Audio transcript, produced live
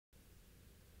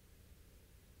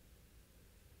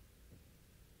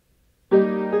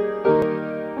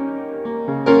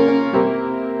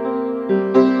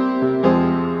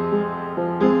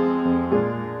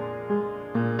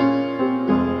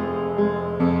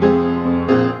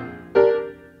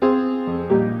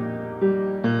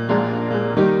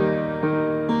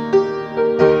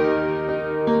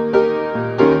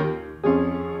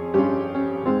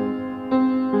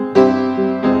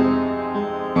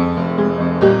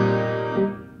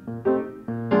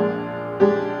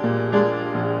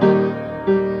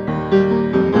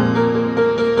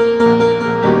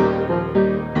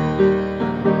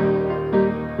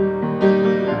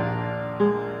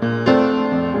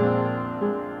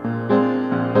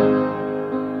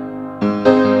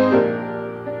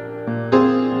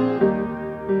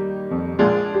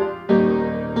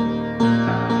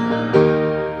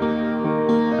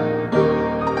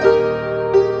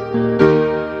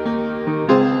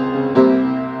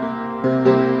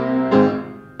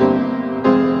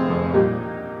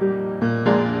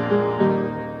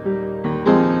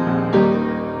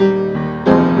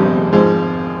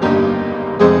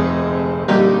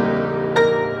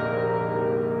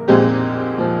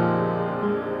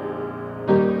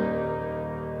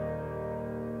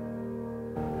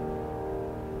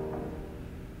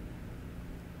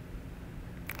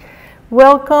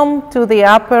Welcome to the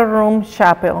Upper Room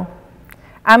Chapel.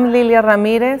 I'm Lilia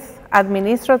Ramirez,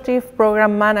 Administrative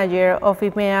Program Manager of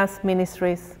Emmaus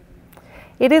Ministries.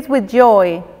 It is with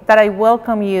joy that I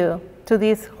welcome you to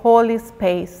this holy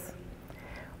space.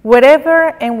 Wherever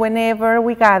and whenever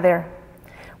we gather,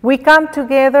 we come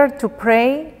together to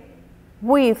pray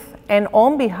with and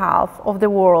on behalf of the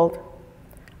world.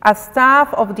 As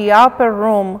staff of the Upper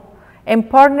Room and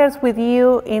partners with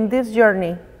you in this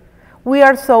journey, we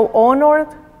are so honored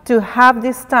to have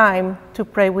this time to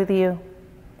pray with you.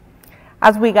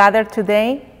 As we gather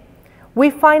today, we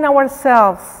find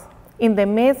ourselves in the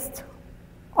midst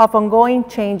of ongoing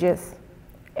changes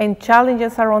and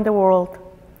challenges around the world.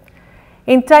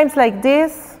 In times like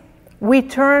this, we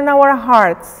turn our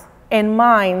hearts and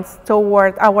minds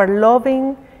toward our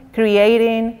loving,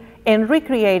 creating, and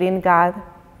recreating God,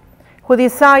 who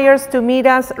desires to meet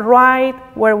us right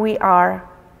where we are.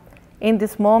 In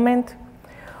this moment,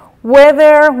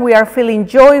 whether we are feeling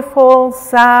joyful,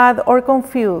 sad, or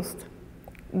confused,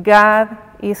 God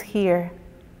is here.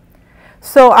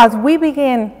 So as we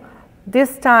begin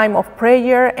this time of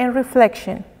prayer and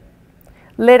reflection,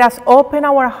 let us open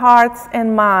our hearts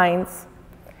and minds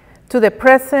to the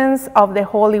presence of the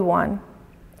Holy One.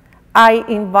 I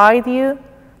invite you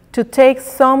to take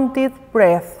some deep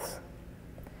breaths.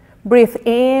 Breathe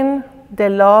in the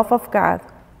love of God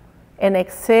and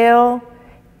exhale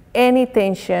any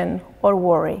tension or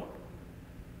worry.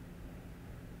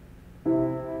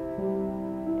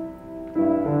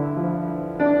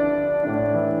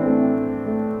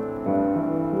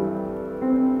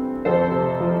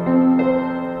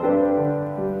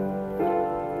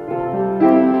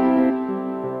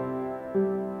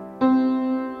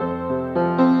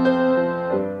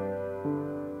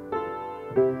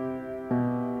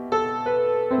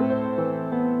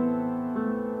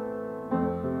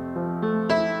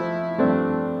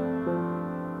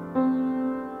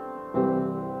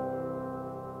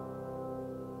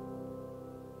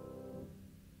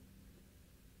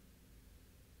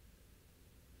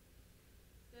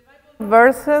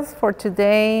 Verses for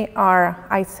today are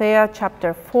Isaiah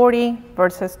chapter 40,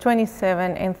 verses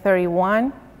 27 and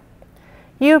 31.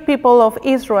 You people of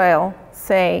Israel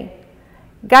say,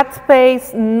 God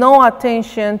pays no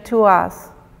attention to us.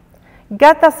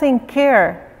 God doesn't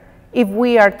care if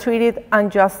we are treated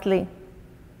unjustly.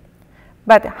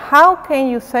 But how can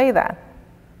you say that?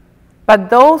 But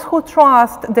those who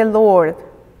trust the Lord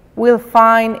will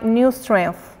find new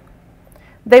strength.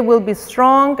 They will be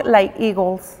strong like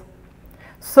eagles,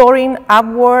 soaring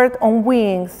upward on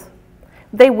wings.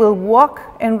 They will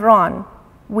walk and run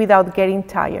without getting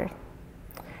tired.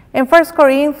 In 1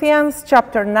 Corinthians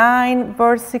chapter 9,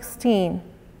 verse 16,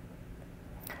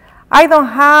 I don't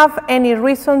have any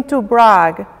reason to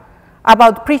brag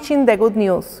about preaching the good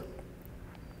news.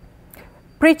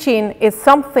 Preaching is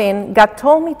something God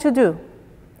told me to do,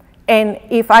 and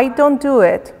if I don't do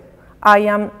it, I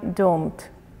am doomed.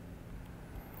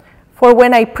 For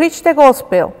when I preach the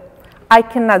gospel, I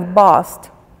cannot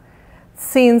boast,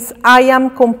 since I am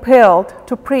compelled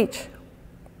to preach.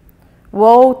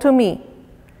 Woe to me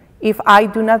if I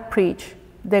do not preach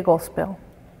the gospel.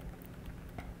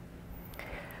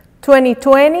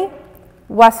 2020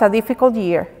 was a difficult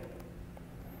year,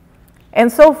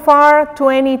 and so far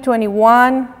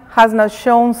 2021 has not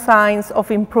shown signs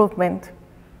of improvement.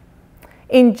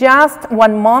 In just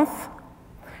 1 month,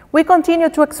 we continue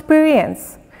to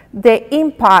experience the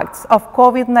impacts of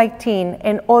COVID-19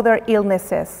 and other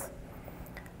illnesses,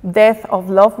 death of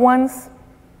loved ones,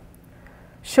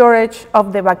 shortage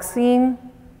of the vaccine,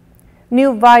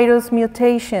 new virus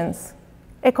mutations,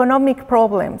 economic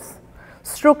problems,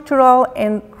 structural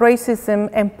and racism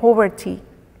and poverty,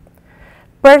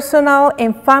 personal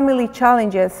and family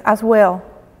challenges as well.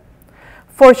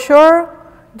 For sure,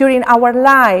 during our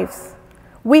lives,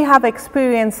 we have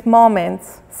experienced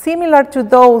moments similar to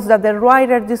those that the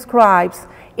writer describes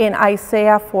in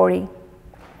Isaiah 40.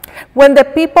 When the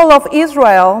people of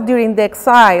Israel during the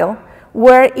exile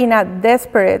were in a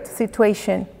desperate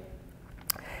situation,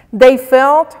 they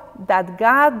felt that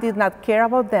God did not care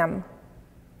about them.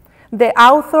 The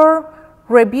author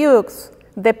rebukes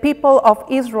the people of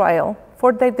Israel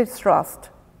for their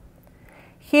distrust.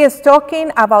 He is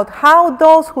talking about how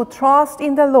those who trust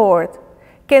in the Lord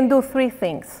can do 3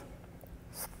 things: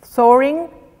 soaring,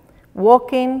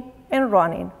 walking, and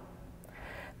running.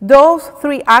 Those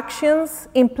 3 actions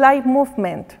imply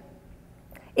movement.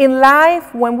 In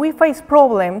life, when we face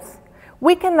problems,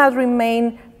 we cannot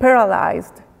remain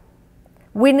paralyzed.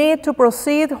 We need to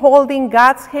proceed holding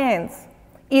God's hands,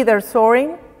 either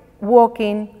soaring,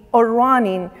 walking, or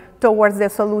running towards the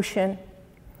solution.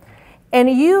 And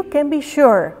you can be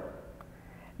sure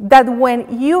that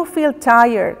when you feel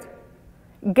tired,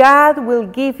 God will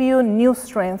give you new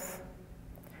strength.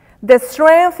 The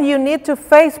strength you need to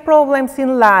face problems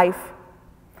in life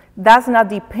does not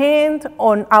depend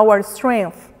on our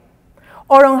strength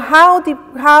or on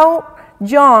how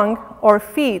young or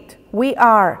fit we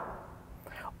are,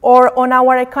 or on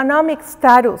our economic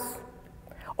status,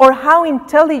 or how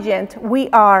intelligent we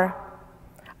are.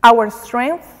 Our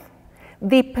strength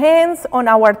depends on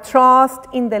our trust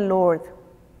in the Lord.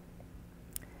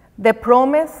 The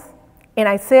promise in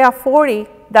Isaiah 40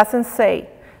 doesn't say,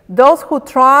 those who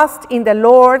trust in the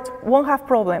Lord won't have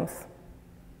problems.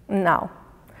 No.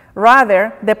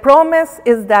 Rather, the promise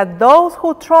is that those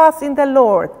who trust in the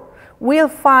Lord will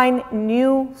find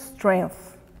new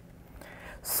strength.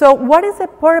 So what is the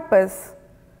purpose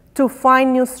to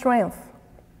find new strength?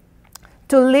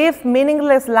 To live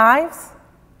meaningless lives?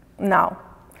 No.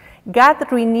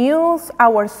 God renews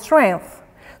our strength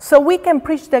so we can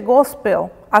preach the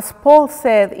gospel, as Paul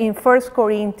said in 1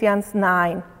 Corinthians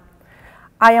 9.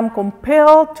 I am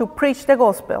compelled to preach the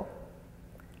gospel.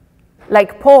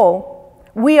 Like Paul,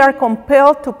 we are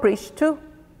compelled to preach too.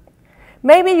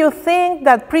 Maybe you think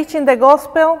that preaching the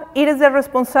gospel, it is the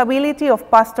responsibility of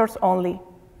pastors only.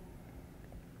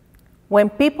 When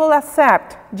people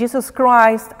accept Jesus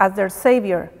Christ as their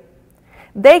Savior,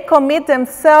 they commit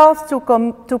themselves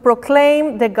to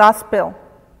proclaim the gospel,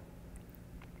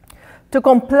 to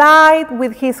comply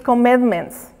with his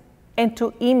commandments, and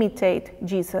to imitate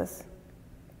Jesus.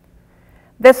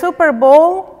 The Super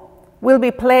Bowl will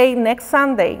be played next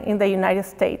Sunday in the United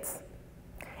States.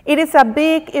 It is a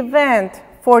big event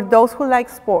for those who like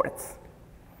sports.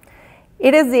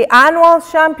 It is the annual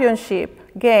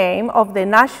championship game of the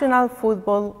National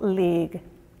Football League.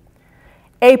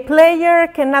 A player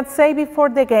cannot say before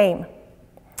the game,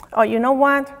 oh, you know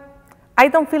what? I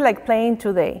don't feel like playing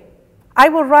today. I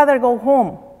would rather go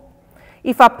home.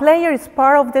 If a player is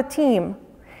part of the team,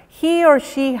 he or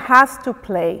she has to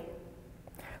play.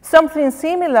 Something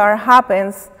similar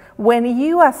happens when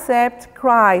you accept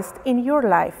Christ in your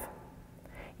life.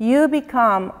 You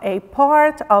become a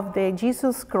part of the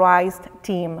Jesus Christ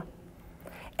team.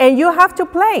 And you have to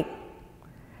play.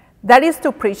 That is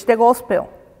to preach the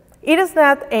gospel. It is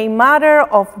not a matter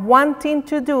of wanting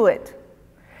to do it.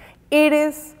 It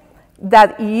is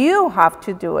that you have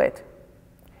to do it.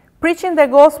 Preaching the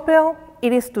gospel,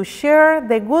 it is to share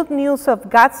the good news of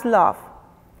God's love.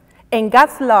 And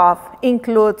God's love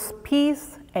includes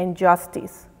peace and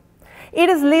justice. It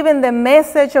is living the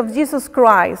message of Jesus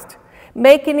Christ,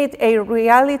 making it a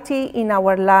reality in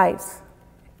our lives.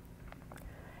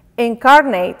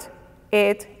 Incarnate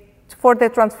it for the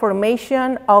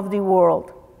transformation of the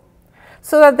world,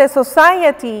 so that the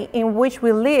society in which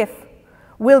we live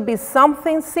will be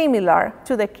something similar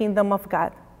to the kingdom of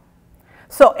God.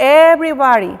 So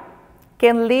everybody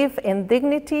can live in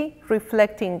dignity,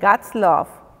 reflecting God's love,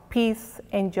 peace,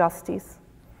 and justice.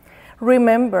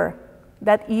 Remember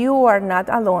that you are not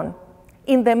alone.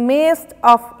 In the midst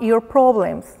of your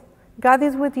problems, God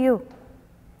is with you.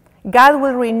 God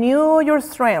will renew your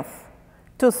strength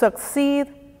to succeed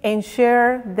and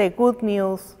share the good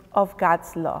news of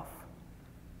God's love.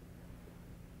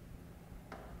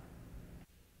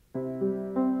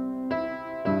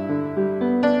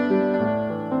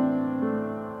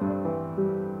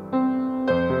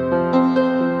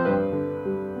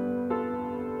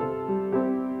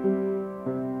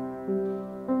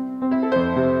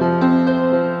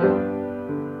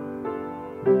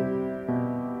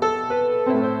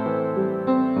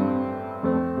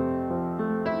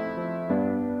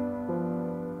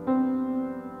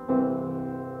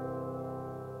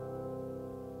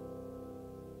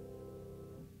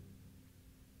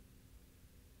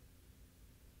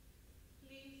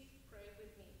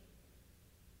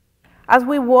 As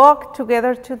we walk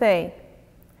together today,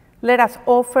 let us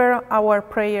offer our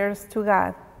prayers to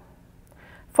God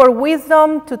for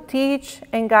wisdom to teach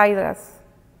and guide us,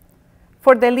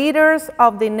 for the leaders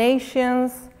of the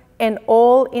nations and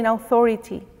all in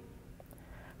authority,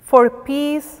 for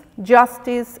peace,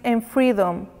 justice, and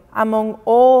freedom among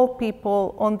all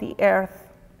people on the earth,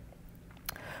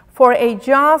 for a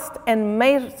just and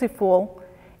merciful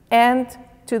end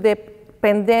to the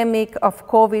pandemic of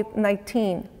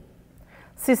COVID-19,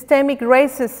 systemic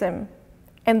racism,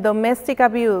 and domestic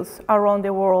abuse around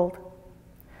the world.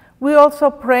 We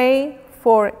also pray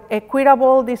for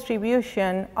equitable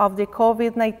distribution of the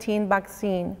COVID-19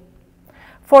 vaccine,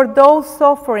 for those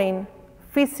suffering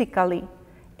physically,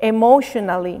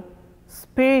 emotionally,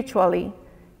 spiritually,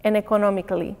 and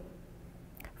economically,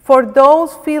 for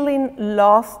those feeling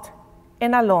lost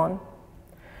and alone,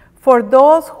 for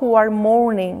those who are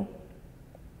mourning,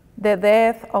 the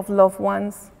death of loved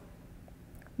ones,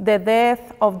 the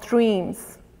death of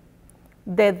dreams,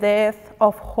 the death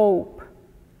of hope.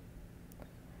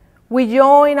 We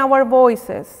join our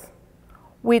voices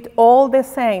with all the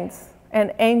saints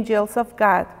and angels of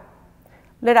God.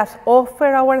 Let us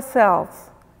offer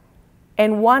ourselves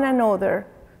and one another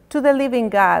to the living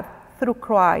God through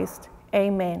Christ.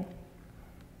 Amen.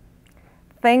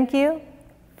 Thank you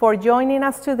for joining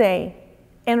us today,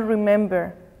 and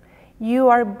remember, you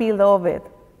are beloved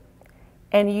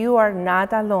and you are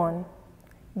not alone.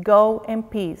 Go in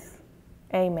peace.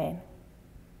 Amen.